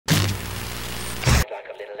like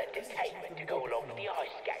a little entertainment to go along with the ice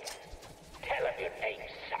skate. Tell him your name,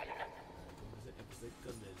 son.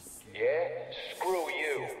 Yeah? Screw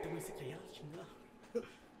you.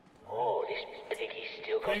 Oh, this piggy's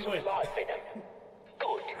still got some life in him.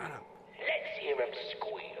 Good. Let's hear him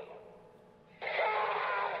squeal.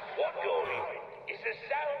 What you're hearing is the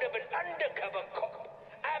sound of an undercover cop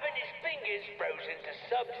having his fingers frozen to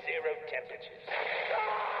sub-zero temperatures.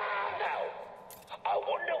 Now, I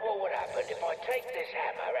wonder what would happen if I take this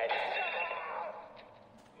hammer and...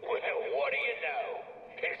 Well, what do you know?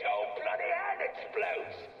 His whole bloody hand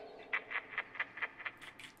explodes.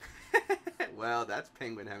 Well, that's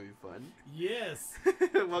Penguin having fun. Yes.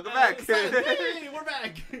 Welcome back. Hey, we're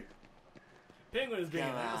back. Penguin is being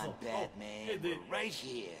an asshole. Batman, hey, we're right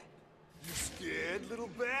here. You scared, little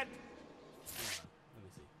bat? Let me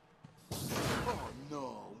see. Oh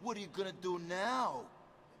no, what are you gonna do now?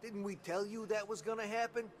 Didn't we tell you that was gonna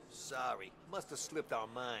happen? Sorry, must have slipped our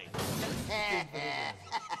mind. All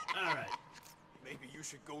right. Maybe you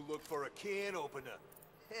should go look for a can opener.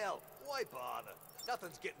 Hell, why bother?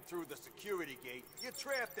 Nothing's getting through the security gate. You're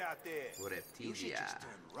trapped out there. You should just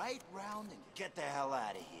turn right round and get the hell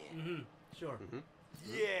out of here. Mm-hmm. Sure.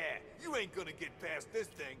 Yeah, you ain't gonna get past this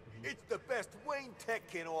thing. It's the best Wayne Tech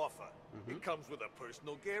can offer. It comes with a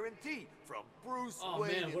personal guarantee from Bruce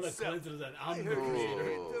Wayne man, what a himself. coincidence that I I'm heard the you should creator. do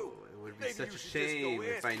it too. It would be Maybe such you a should just go shame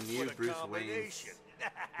if I ask knew for the Bruce Wayne's, combination.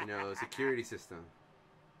 you know, security system.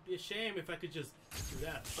 Be a shame if I could just do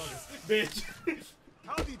that. Bitch.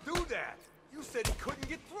 How'd he do that? You said he couldn't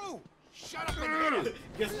get through. Shut up and hit him.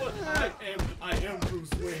 Guess what? I am Bruce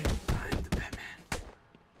Wayne. I'm the Batman.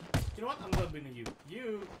 You know what? I'm gonna be you.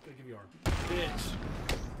 You gonna give your arm. Bitch.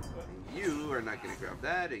 You are not gonna grab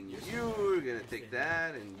that, and you are gonna take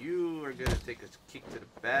that, and you are gonna take a kick to the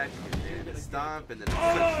back, and then a stomp, and then a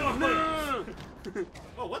Oh, no!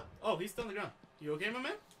 Oh, what? Oh, he's still on the ground. You okay, my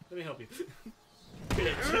man? Let me help you.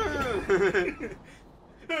 Bitch.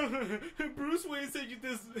 Bruce Wayne said you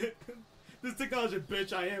this technology,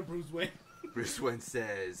 bitch. I am Bruce Wayne. Bruce Wayne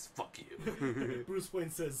says, "Fuck you." Bruce Wayne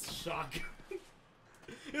says, "Shock."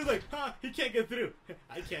 He was like, "Huh? He can't get through.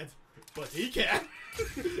 I can't, but he can."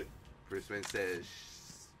 Bruce Wayne says,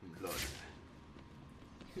 "Blood."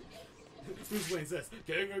 Bruce Wayne says,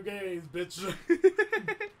 "King of games, bitch."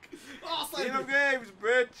 Oh, King of games,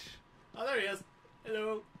 bitch. Oh, there he is.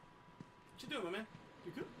 Hello. What you doing, my man?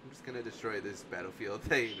 You good? I'm just gonna destroy this battlefield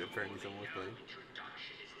thing that apparently someone was playing.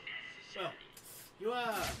 Well, you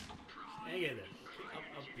hang in there.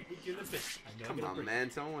 I'll beat you in the bitch. Come on, man.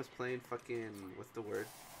 Someone was playing fucking, what's the word?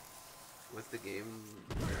 What's the game?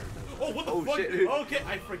 Oh, what the fuck? Shit. Okay,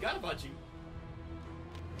 I forgot about you.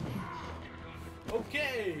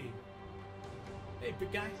 Okay. Hey,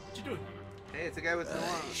 big guy, what you doing? Hey, it's a guy with no I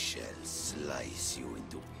arms. shall slice you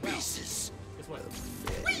into pieces. Guess what?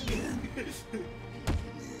 American.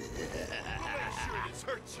 Sure this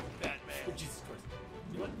hurts you, Batman. Oh, Jesus Christ.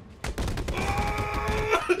 You know what?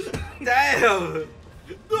 Damn!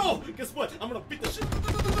 No! Guess what? I'm gonna beat the shit.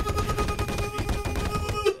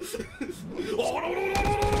 Oh, no, no, no, no,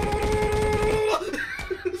 no.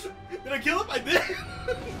 Did I kill him? I did.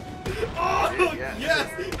 Oh, Yeah. yes!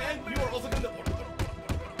 And you are also gonna.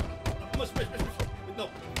 No.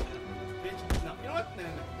 Bitch. No. You know what? No.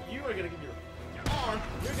 You are gonna give your arm.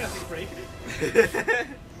 You're gonna take a break.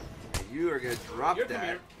 You are gonna drop You're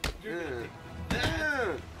that. You're gonna take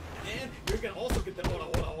that. And you're gonna also get the. Hold on.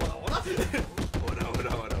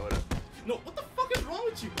 No, what the fuck is wrong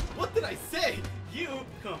with you? What did I say? You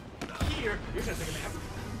come here. You're gonna take a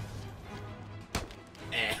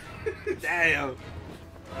nap. Damn!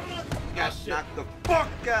 Got shit. knocked the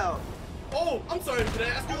fuck out! Oh, I'm sorry. Did I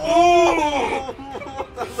ask you? Oh!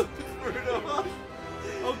 That looked brutal.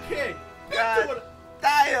 Okay. God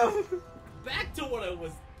damn! Back to what I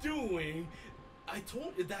was doing. I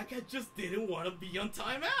told you that guy just didn't want to be on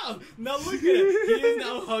timeout. Now look at him. He is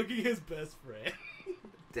now hugging his best friend.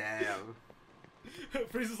 Damn.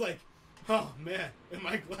 Freeze is like, oh man, am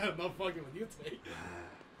I glad I'm not fucking with you today?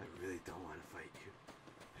 I really don't want to fight you.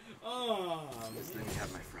 Oh, Just let me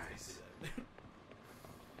have my fries.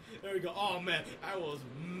 There we go. Oh man, I was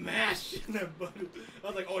mashing that button. I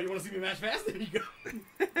was like, oh, you want to see me mash fast? There you go.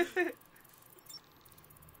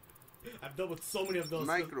 I've dealt with so many of those.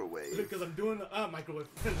 Microwave. Because I'm doing microwave.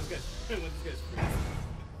 This guy's freezing.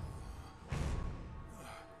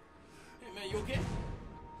 Hey man, you okay?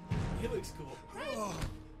 He looks cool. Right?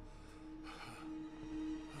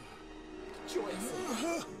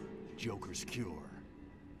 Choice. Joker's cure.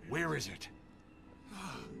 Where is it?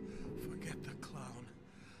 Forget the clown.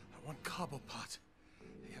 I want Cobblepot.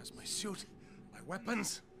 He has my suit, my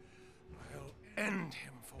weapons. I'll end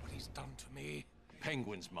him for what he's done to me.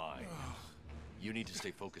 Penguin's mine. You need to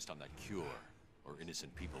stay focused on that cure, or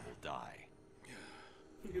innocent people will die.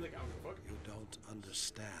 You're like, I don't give a fuck. You don't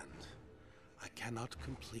understand. I cannot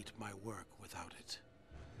complete my work without it.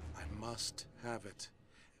 I must have it.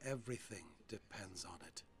 Everything depends on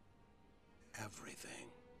it.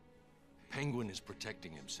 Everything. Penguin is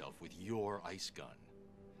protecting himself with your ice gun.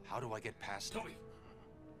 How do I get past it?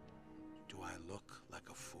 Do I look like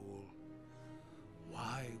a fool?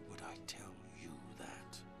 Why would I tell you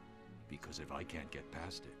that? Because if I can't get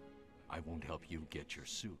past it, I won't help you get your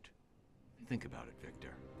suit. Think about it,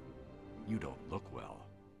 Victor. You don't look well.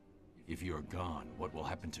 If you're gone, what will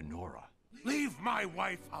happen to Nora? Leave my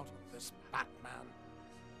wife out of this, Batman.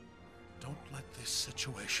 Don't let this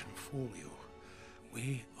situation fool you.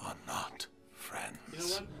 We are not friends. You know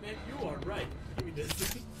what, man? You are right. Give me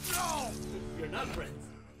this. No! You're not friends.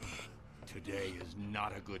 Today is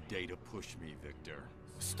not a good day to push me, Victor.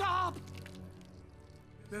 Stop!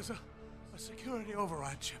 There's a security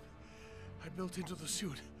override chip I built into the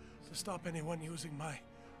suit to stop anyone using my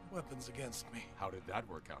weapons against me. How did that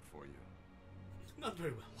work out for you? Not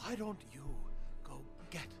very well. Why don't you go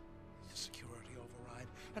get the security override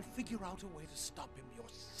and figure out a way to stop him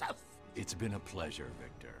yourself? It's been a pleasure,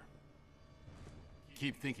 Victor.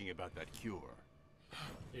 Keep thinking about that cure.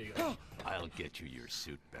 Here you go. I'll get you your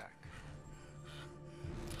suit back.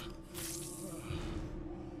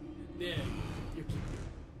 There you keep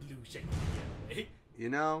your blue shade. Hey, You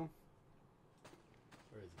know,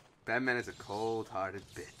 where is it? Batman is a cold-hearted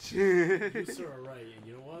bitch. You sir are right, and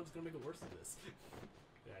you know what? I'm just gonna make it worse than this.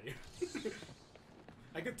 Get out of here.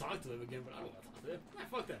 I could talk to him again, but I don't want to talk to him.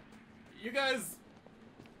 Nah, fuck that. You guys.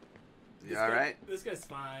 You alright? This guy's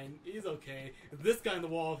fine. He's okay. This guy on the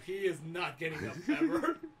wall, he is not getting up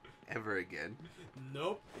ever. Ever again.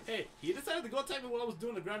 Nope. Hey, he decided to go attack me while I was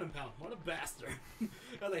doing the ground and pound. What a bastard. I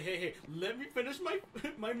was like, hey, let me finish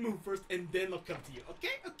my move first, and then I'll come to you.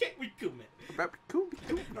 Okay, we cool, man. Cool.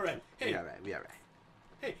 All right. Hey. We alright.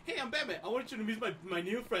 Hey, I'm Batman. I want you to meet my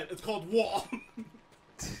new friend. It's called Wall.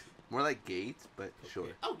 More like Gates, but sure.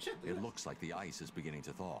 Oh, shit. It looks like the ice is beginning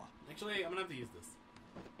to thaw. Actually, I'm gonna have to use this.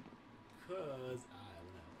 Because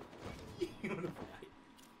I don't know.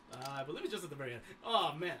 But let me just at the very end.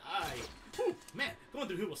 Oh, man, going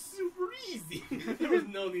through here was super easy. There was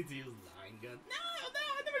no need to use line guns. No,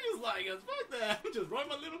 I never use line guns. Fuck that. I'm just run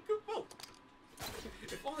my little boat.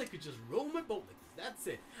 If only I could just roll my boat like this. That's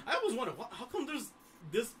it. I always wonder, how come there's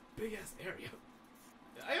this big-ass area?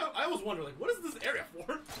 I always wonder, like, what is this area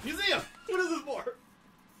for? Museum! What is this for?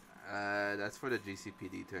 That's for the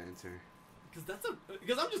GCPD to answer.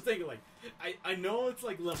 Because I'm just thinking, like, I know it's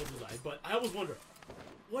like level design, but I always wonder,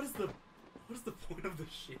 what is the point of this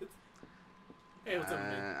shit? Hey, what's up,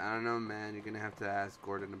 man? I don't know, man. You're gonna have to ask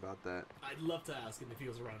Gordon about that. I'd love to ask him if he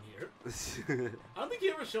was around here. I don't think he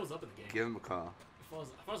ever shows up in the game. Give him a call. As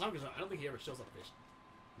far as I'm concerned, I don't think he ever shows up fishing.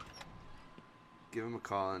 Give him a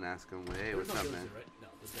call and ask him, hey, There's what's no up, deals man? here, right? No,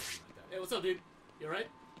 there's nothing like that. Hey, what's up, dude? You alright?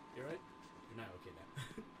 You alright? You're not okay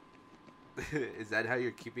now. Is that how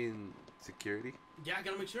you're keeping security? Yeah, I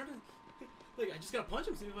gotta make sure to... Like, I just gotta punch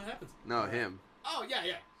him, see what happens. No, him. Oh,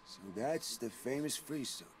 yeah. So that's the famous free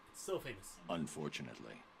suit. So famous.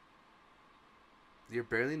 Unfortunately. You're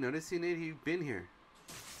barely noticing it. You've been here.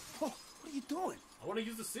 Oh, what are you doing? I want to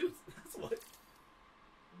use the suits. That's what.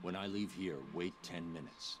 When I leave here, wait 10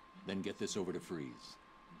 minutes. Then get this over to Freeze.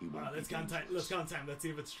 He won't Alright, let's be count time. Let's count time. Let's see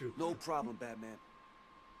if it's true. No problem, Batman.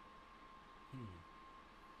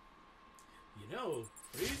 You know,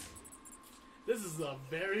 Freeze, this is a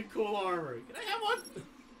very cool armor. Can I have one?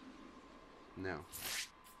 No.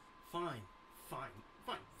 Fine.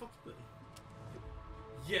 Fuck them.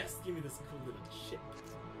 Yes, give me this cool little shit.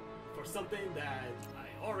 For something that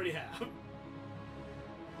I already have.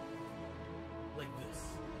 Like this.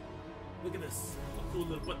 Look at this. A cool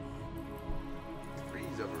little button.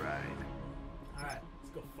 Freeze override. Alright,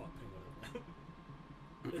 let's go fuck Penguin.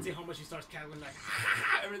 Let's see how much he starts cackling like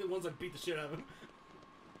everything once I beat the shit out of him.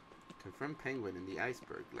 Confront Penguin in the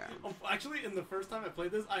Iceberg Lounge. Actually, in the first time I played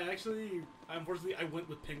this, unfortunately, I went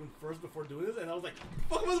with Penguin first before doing this, and I was like,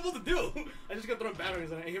 what am I supposed to do? I just got throwing batteries,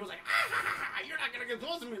 and he was like, you're not gonna get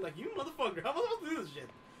close to me, like, you motherfucker, how am I supposed to do this shit?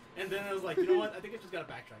 And then I was like, you know what, I think I just gotta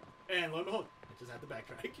backtrack. And lo and behold, I just had to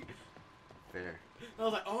backtrack. Fair. I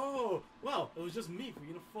was like, oh, well, it was just me for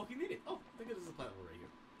you to fucking need it. Oh, I think it is a planet right here.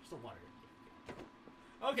 There's no water here.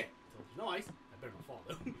 Okay, so there's no ice. I better not fall,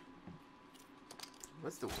 though.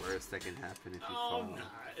 What's the worst that can happen if you Oh, fall?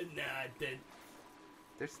 nah, it did.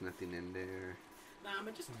 There's nothing in there. Nah,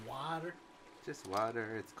 man, just water. Just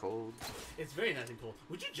water. It's cold. It's very nice and cold.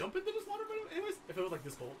 Would you jump into this water, anyways, if it was like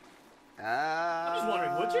this cold? I'm just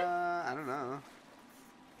wondering, would you? I don't know.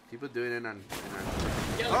 People doing it on.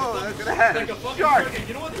 Yeah, Oh, look at that! Like a fucking Shark! shark. And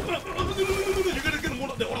you know what? You're gonna get one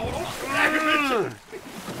of the.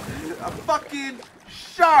 A fucking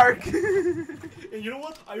shark! And you know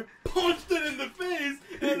what? I punched it in the face,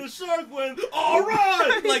 and the shark went,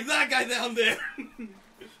 alright! Like that guy down there.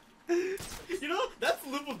 You know, that's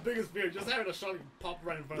Lupo's biggest fear, just having a shark pop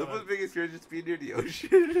right in front of him. Lupo's biggest fear is just being near the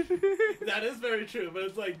ocean. That is very true, but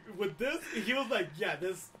it's like, with this, he was like, yeah,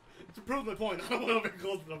 this, to prove my point, I don't want to be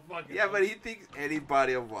close to the fucking Yeah, but he thinks any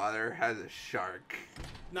body of water has a shark.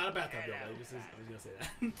 Not a bathtub, though, I was gonna say that.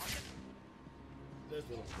 There's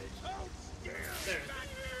little fish. There it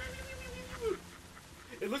is.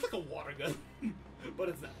 It looks like a water gun, but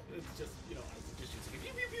it's not. It's just, you know, just shooting it.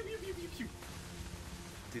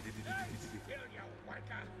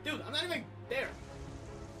 Dude, I'm not even there.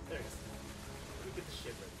 There it is. Let me get this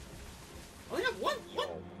shit ready. I only have one. What?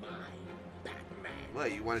 What,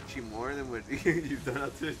 you want to cheat more than what you've done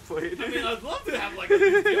up to this point? I mean, I'd love to have like a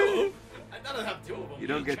two. I thought I'd have two of them. You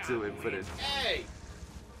don't get to input it. Hey!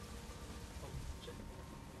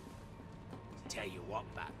 Tell you what,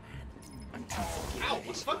 Batman. Ow,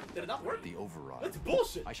 what the fuck? Did it not work? The override. That's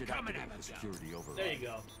bullshit. I should activate the security override. There you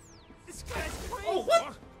go. This guy's crazy. Oh,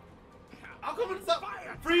 what? I'll come and stop.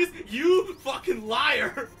 Freeze, you fucking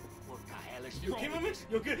liar! What the hell is You wrong came with with me?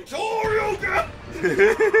 You'll get. Sure, you'll get!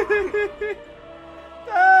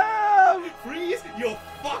 Freeze, you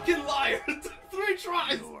fucking liar! 3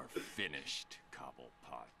 tries! You're finished,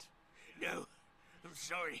 Cobblepot. No, I'm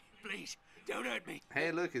sorry. Please, don't hurt me.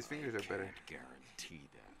 Hey, look, his fingers are better. Guarantee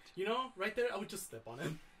that. You know, right there, I would just step on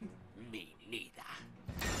him. Me neither.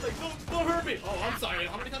 Like, don't hurt me! Oh, I'm sorry.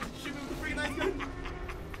 How many times did you shoot me with a freaking knife gun?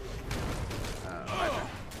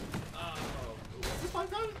 Was this 5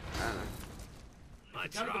 times? I don't know. I Kind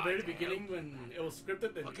of the tried very to beginning help. when it was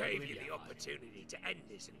scripted, then I you gave believe you me. the opportunity to end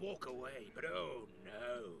this and walk away, but oh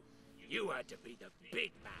no. You had to be the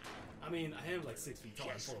big man. I mean, I am like 6 feet tall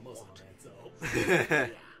and full of muscle, man, so. Yeah.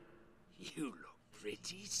 You look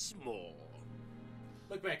pretty small.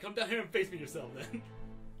 Look, man, come down here and face me yourself, then.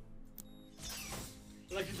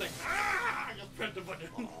 Like, he's like, ah! I just pressed the button.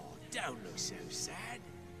 Oh, don't look so sad.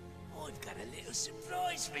 I've got a little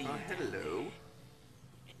surprise for you. Oh, hello.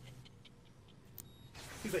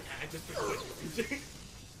 He's like, I just pressed the button.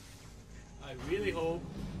 I really hope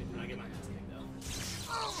they do not get my ass kicked, though.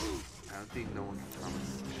 I don't think no one can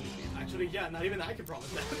promise anything. Actually, yeah, not even I can promise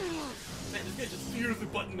that. Man, this guy just fiercely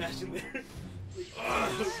button mashing there. Like,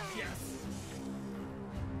 yes.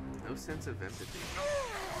 No sense of empathy.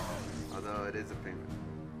 Although it is a payment.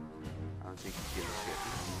 I don't think he gives a shit.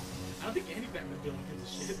 I don't think any Batman villain gives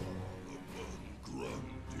a shit.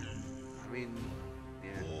 I mean,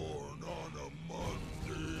 yeah.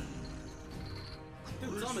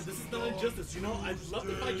 Dude, Simon, this is not injustice, you know? I'd love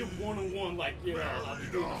to fight you one-on-one, like, you know, I'll be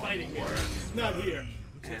doing the fighting here. Not here.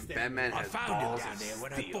 And Batman I has found him balls down of there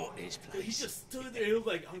when I steel. bought this Dude, place. he just stood there, he was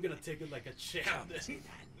like, I'm gonna take it like a champ. Comes in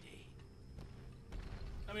handy.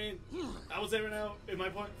 I mean, I was there right now, in my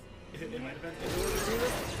point, in my defense, if I were to do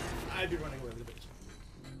this, I'd be running away with the bitch.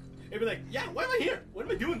 It'd be like, yeah, why am I here? Why am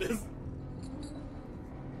I doing this?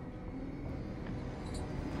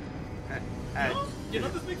 You know,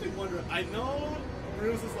 this makes me wonder. I know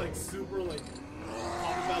Bruce is like super like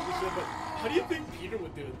talking about this shit, but how do you think Peter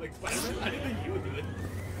would do it? Like Spider-Man? How do you think he would do it?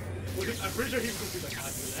 I'm pretty sure he would be like, I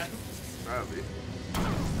do that. Probably.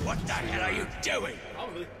 What the hell are you doing?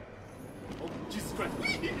 Probably. Oh, Jesus Christ.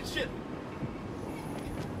 Shit.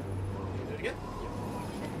 Do it again?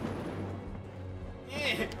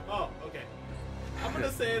 Yeah. Oh, okay. I'm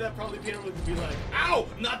gonna say that probably Peter would be like, ow!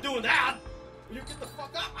 Not doing that! You get the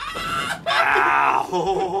fuck up! Ah!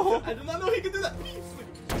 Ow! I did not know he could do that!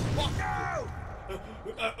 Fuck out!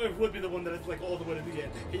 It would be the one that is like all the way to the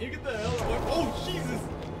end. Can you get the hell away? Oh, Jesus!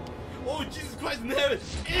 Oh, Jesus Christ in heaven!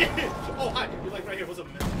 Oh, hi! You're like right here. What's up,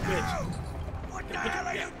 man? Bitch. What the hell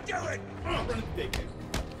are you doing? Run the dick.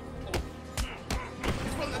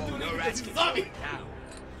 He's running that dude because he's a zombie! Now,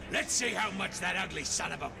 let's see how much that ugly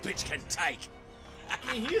son of a bitch can take. I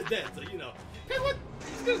mean, he is dead, so you know. Hey, what?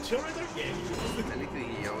 He's gonna chill right there? Yeah, he is.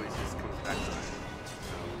 Anything, he always just comes back to it.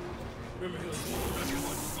 Remember, he was running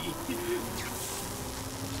on sea.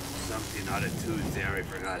 Something on a Tuesday, I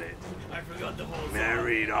forgot it. I forgot the whole song.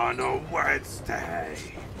 Married on a Wednesday.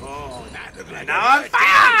 Oh, that looked like Now I'm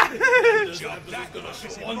fire! This episode's gonna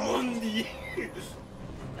show on Monday.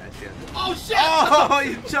 That's it. Oh, shit! Oh,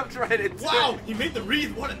 you jumped right into Wow, it. he made the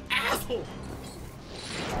wreath. What an asshole!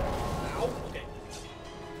 Ow. Okay.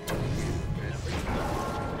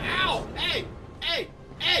 Ow! Hey! Hey!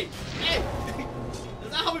 Hey! Hey!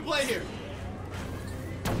 That's not how we play here.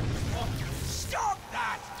 Stop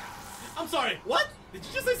that! I'm I'm sorry, what? Did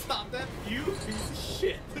you just say stop that? You piece of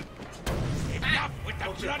shit. Enough with the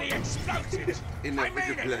bloody explosives! Enough with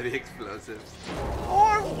the bloody explosives.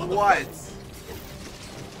 Or what?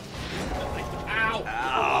 Ow!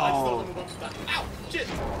 Ow! Ow! Shit!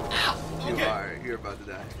 Ow! You Okay. are. You're about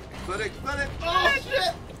to die. Explode it! Explode it! Oh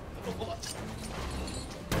shit! Hold on.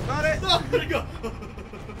 Explode it! No, where'd it go?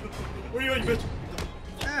 Where are you going, you bitch?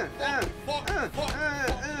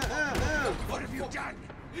 What have you done?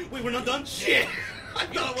 Wait, we're not done? Shit! I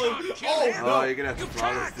thought it was. Oh, No. you're gonna have to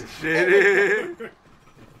flawless this shit.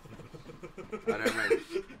 Whatever.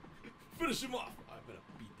 Finish him off. I'm gonna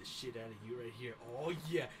beat the shit out of you right here. Oh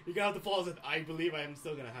yeah, you're gonna have to follow it. I believe I am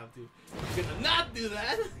still gonna have to. I'm gonna not do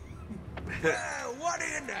that. Well, what do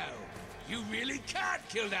you know? You really can't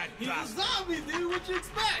kill that He's a bastard. zombie, dude. What you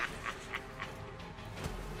expect?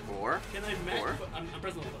 Four. Can I match? Four. I'm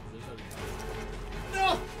pressing the button.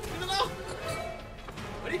 No! Leave it alone!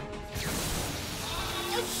 Ready?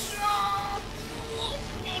 Oh, shit! Oh,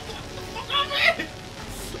 get the fuck off me!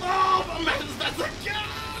 Oh, man, that's a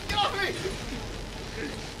god! Get off me!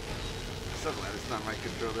 So glad it's not my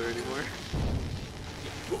controller anymore.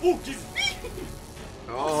 Oh, Jesus!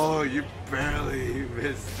 Oh, you barely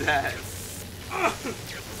missed that.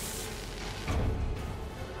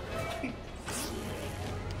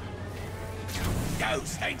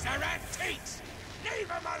 Those things are antiques! Leave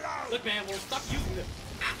them alone! Look, man, we'll stop using them.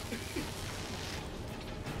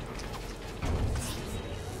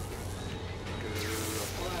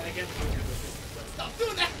 Alright, I guess stop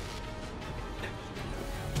doing that!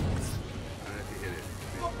 I don't know if you hit it.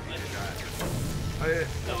 You did not. Oh yeah.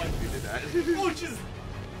 No, I You did that. Oh, Jesus!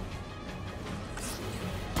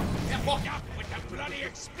 Yeah, fuck! Up with the bloody Go,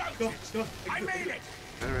 explosives! go. I made it!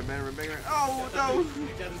 Remember. Oh no.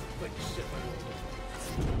 That is like shit.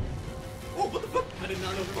 Oh, what the fuck? I did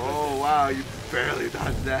not know. Oh wow, you barely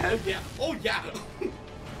dodged that. Oh yeah. Oh yeah.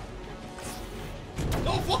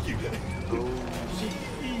 Oh fuck you. Oh.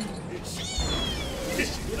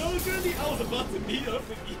 You know what's gonna be? I was about to meet up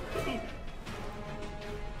with you. Do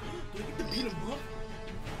I get to beat him up?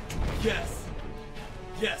 Yes.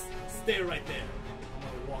 Yes. Stay right there. I'm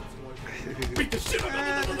gonna walk towards you. Beat the shit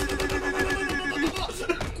out of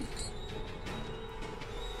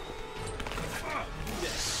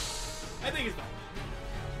I think it's fine.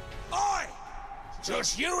 Oi!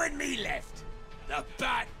 Just you and me left. The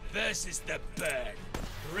bat versus the bird.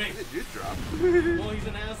 Great. Did you drop? Oh, he's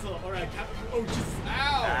an asshole. Alright, oh, Jesus.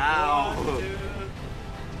 Ow! Ow. 1, 2,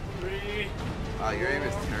 3, Oh, your aim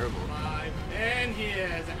is 4, terrible. 5, and he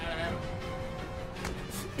is.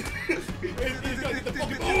 He's gonna get the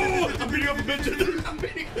fucking. Oh! I'm beating up a bitch. I'm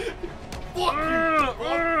beating. Fuck you!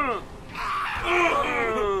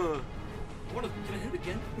 Can I hit him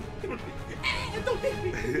again? Don't hit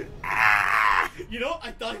me! You know,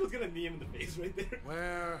 I thought he was gonna knee him in the face right there.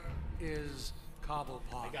 Where is I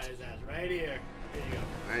Cobblepot? got his ass right here. There you go.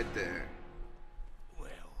 Right there.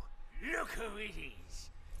 Well, look who it is.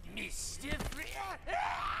 Mr.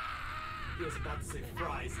 He was about to say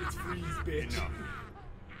fries. It's freeze, bitch.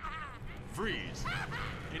 Freeze.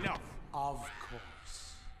 Enough. Of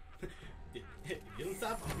course. You don't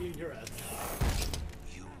stop, I'm beating your ass.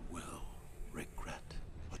 You will regret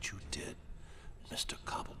what you did, Mr.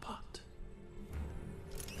 Cobblepot.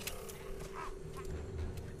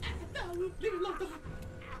 No, leave it alone. Don't.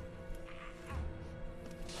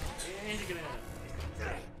 And you're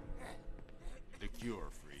gonna. The cure,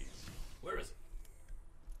 Freeze. Where is it?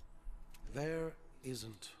 There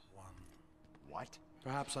isn't one. What?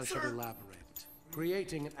 Perhaps I should elaborate.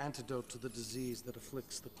 Creating an antidote to the disease that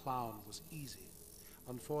afflicts the clown was easy.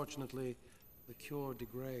 Unfortunately, the cure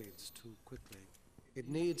degrades too quickly. It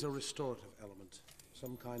needs a restorative element,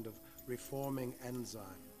 some kind of reforming enzyme.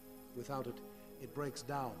 Without it, it breaks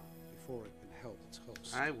down before it can help its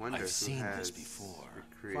host. I wonder I've who seen has this before.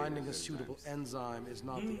 recreated Finding a those suitable times. enzyme is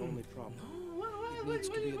not the only problem. What needs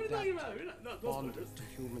to be are you talking adapted, about? You're not, no, Bonded to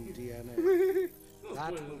human DNA.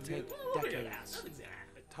 That will take decades.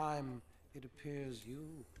 Time, it appears you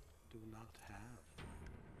do not have.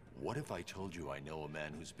 What if I told you I know a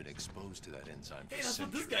man who's been exposed to that enzyme for Hey, that's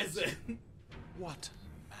what centuries? this guy said. What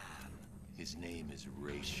man? His name is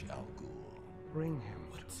Ra's al Ghul. Bring him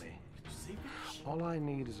to me. All I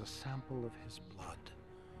need is a sample of his blood.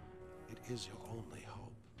 It is your only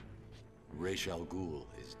hope. Ra's al Ghul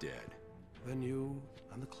is dead. Then you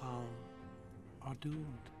and the clown are doomed.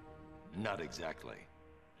 Not exactly.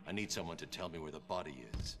 I need someone to tell me where the body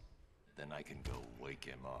is. Then I can go wake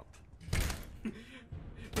him up.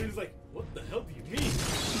 He's like, what the hell do you mean?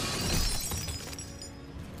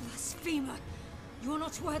 Blasphemer! You are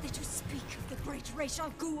not worthy to speak of the great Ra's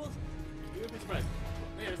al Ghul. You'll be surprised.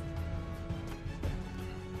 There's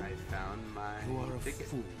Take it.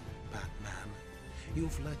 fool, Batman.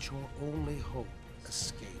 You've let your only hope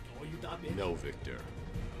escape. Oh, you thought me? No, Victor.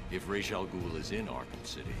 If Ra's al Ghul is in Arkham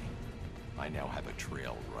City, I now have a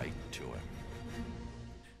trail right to him.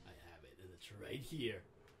 I have it, and it's right here.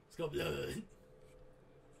 Let's go, blood.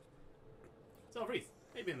 So, Reese,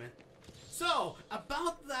 hey, man. So,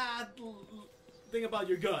 about that thing about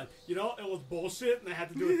your gun, you know, it was bullshit, and I had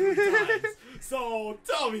to do it 3 times. So,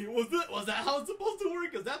 tell me, was that how it's supposed to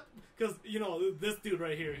work? Because you know, this dude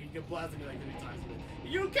right here, he can blast me like 3 times with it.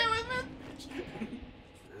 You okay with me?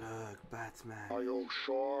 Look, Batman. Are you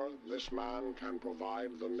sure this man can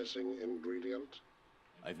provide the missing ingredient?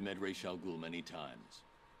 I've met Ra's al Ghul many times.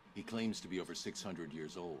 He claims to be over 600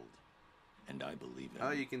 years old, and I believe him.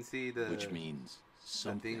 Oh, you can see the which means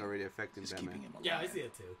something thing already affecting is Batman. keeping him alive. Yeah, I see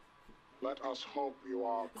it too. Let us hope you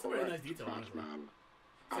are It's a very correct, nice detail, honestly. Batman.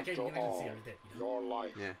 It's like, hey, After you can actually see all, everything, you know? your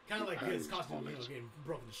life Yeah. Kind of like his depends costume, on you know, it. getting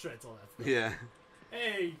broken to shreds, all that stuff. Yeah.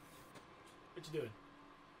 Hey, what you doing?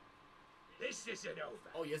 This isn't over.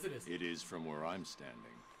 Oh, yes, it is. It is from where I'm standing.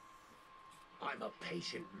 I'm a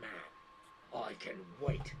patient man. I can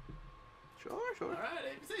wait. Sure. All right,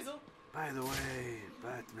 if you say so. By the way,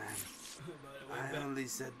 Batman, I only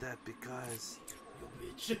said that because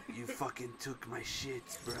Bitch. you fucking took my shit,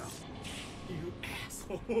 bro. You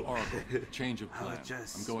asshole. Oracle, change of I'll plan.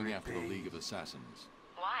 just I'm going after the repay League of Assassins.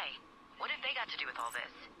 Why? What have they got to do with all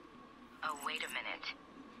this? Oh, wait a minute.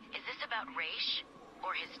 Is this about Ra's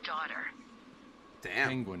or his daughter? Damn.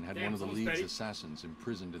 Penguin had Damn, one of the someone's League's ready. assassins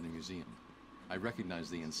imprisoned in the museum. I recognize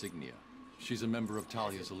the insignia. She's a member of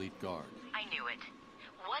Talia's elite guard. I knew it.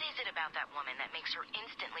 What is it about that woman that makes her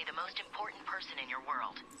instantly the most important person in your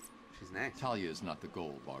world? She's next. Talia is not the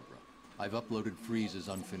goal, Barbara. I've uploaded Freeze's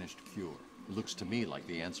unfinished cure. It looks to me like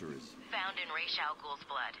the answer is... Found in Ra's al Ghul's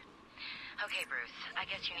blood. Okay, Bruce, I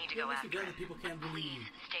guess you need to Yeah, go let's after forget it. that people can't believe.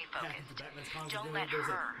 Please stay Half of focused. the Batman's comics Don't is let there's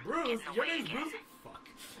a- her Bruce, get in the your way name's again. Bruce? Fuck.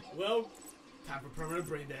 Well, time for permanent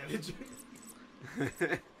brain damage.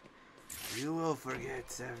 You will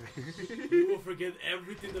forget, Seven. You will forget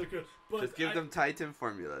everything that occurred. But Just give them Titan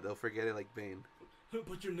formula. They'll forget it like Bane.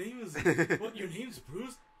 But your name is... What, your name's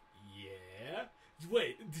Bruce? Yeah?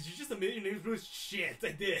 Wait, did you just admit your name's Bruce? Shit,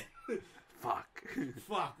 I did. Fuck.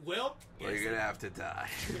 Fuck, well... Or you're gonna have to die.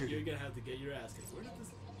 You're gonna have to get your ass kicked. Where did this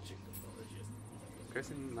chick go? Oh, there she is.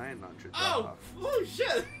 Crescent Lion Launcher. Oh! Oh,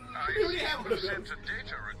 shit! We already have one of sent those. a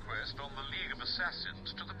data request on the League of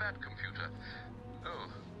Assassins to the Bat computer. Oh,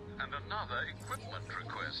 and another equipment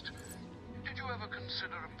request. Did you ever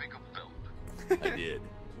consider a bigger build? I did.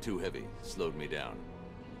 Too heavy. Slowed me down.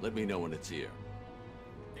 Let me know when it's here.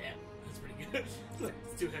 Damn, that's pretty good.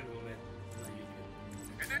 It's too heavy, man. I'm not using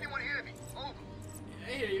it. Can anyone hear me? Over.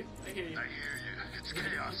 I hear you. I hear you. I hear you. It's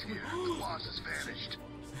chaos here. The boss has vanished.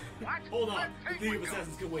 What? Hold on. Where'd The League of Penguin go?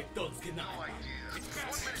 Assassins can wait. Those No cannot. idea.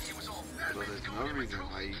 1 minute he was all that. Well, there's no reason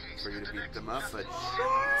why for you to beat them up, but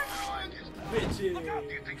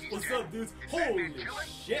Bitches. What's up, dudes? Holy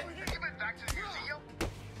shit. Have you been back to the museum?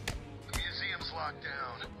 The museum's locked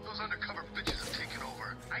down. Those undercover bitches have taken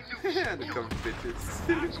over. I knew we should yeah, the kill cover them.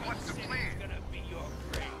 bitches. So what's the plan? Gonna be your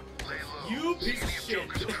grave. Lay low. You See piece any of of shit.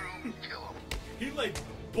 Joker's crew, kill 'em. He like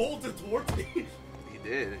bolted towards me. He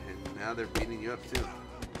did, and now they're beating you up too.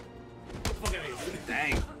 Fuck out of here.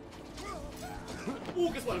 Dang.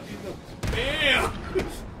 Oh, guess what? I'm beating them. Bam!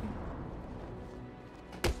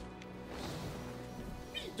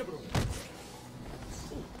 Jump it over.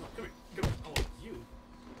 Oh, come here. Come here. I want you.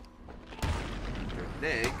 Your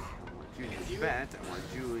leg. I want you in your fat. I want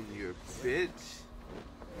you in your bitch.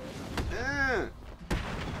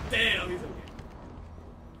 Damn, he's okay.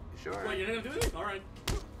 You sure? What, you're not gonna do this? Alright.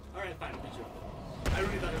 Alright, fine, I'll beat you up. I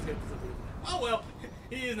really thought he was gonna do something. Oh well,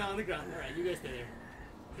 he is now on the ground. Alright, you guys stay there.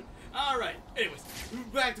 Alright, anyways,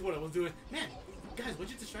 back to what I was doing. Man, guys, why'd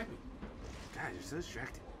you distract me? God, you're so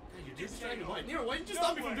distracted. God, you're distracting me. Why? Nero, why did you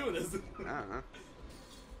stop me from doing this? I don't know.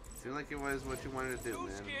 Seemed like it was what you wanted to do, Too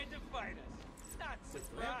man. scared to fight us. Not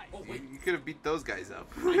surprised. Oh, wait. You could have beat those guys up.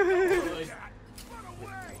 I know, like- Run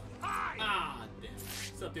away. Hide. Ah, damn.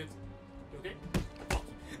 What's up, dudes? You okay? Fuck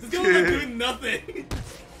you. This guy was like doing nothing.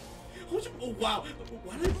 Oh, wow.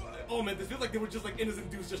 Why did oh, man, this feels like they were just like innocent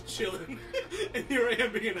dudes just chilling. And here I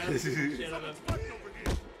am being an asshole. Shit, I'm not-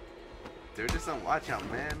 They're just on watch out,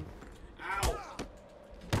 man. Ow.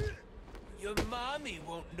 Your mommy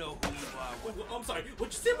won't know who you are. Oh, I'm sorry.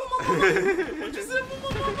 What you say about my mama? What you say about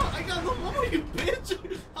my mama? I got no mama, you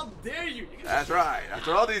bitch. How dare you? That's right.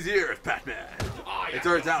 After all these years, Batman, Oh, yeah. it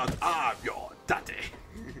turns out I'm your daddy.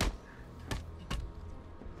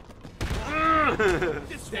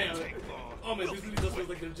 This Damn. won't take long. Oh man, this really does feel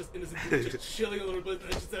like they're just innocent dudes just chilling a little bit. And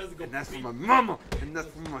it just has to go. And that's for beat. my mama, and that's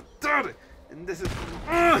for my daddy, And this is.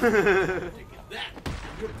 You're taking that.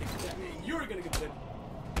 You're taking that. And you're gonna get that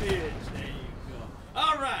bitch. There you go.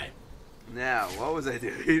 Alright. Now, what was I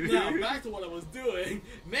doing? Now, back to what I was doing.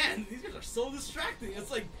 Man, these guys are so distracting.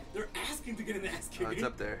 It's like they're asking to get an ass kicking. Oh, it's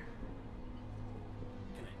up there.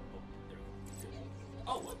 Can I? Oh, there we go.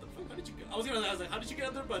 Oh, what the fuck? How did you get? I was like, how did you get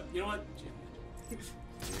up there? But you know what?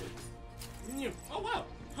 Oh wow,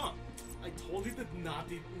 huh? I totally did not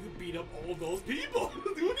beat up all those people.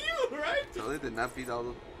 Who knew, right? Totally did not beat all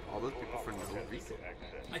those people for no reason.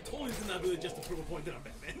 I totally did not do it just to prove a point that I'm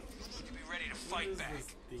Batman. You be ready to fight back.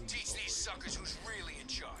 Teach these suckers who's really in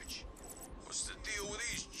charge. What's the deal with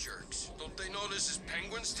these jerks? Don't they know this is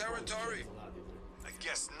Penguin's territory? I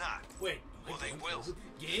guess not. Wait. Well, they will.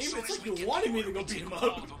 Game? It's like you wanted me to go beat him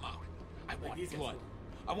up. I want blood.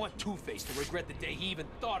 I want Two-Face to regret the day he even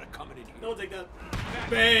thought of coming in here. Don't take that.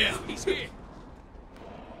 Bam! He's here.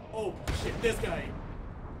 Oh shit! This guy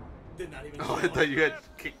did not even. Oh, I thought you had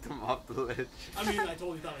kicked him off the ledge. I mean, I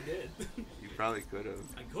totally thought I did. You probably could have.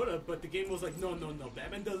 I could have, but the game was like, no,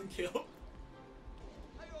 Batman doesn't kill.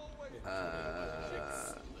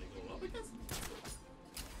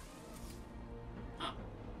 Huh.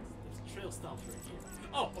 There's trail stops right here.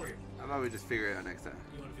 Oh, over here. How about we just figure it out next time?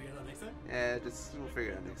 You want to figure it out next time? Yeah, we'll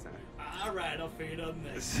figure it out next time. Alright, I'll figure it out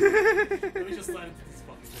next time. Let me just slide into this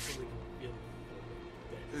fucking just so we can feel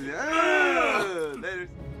it.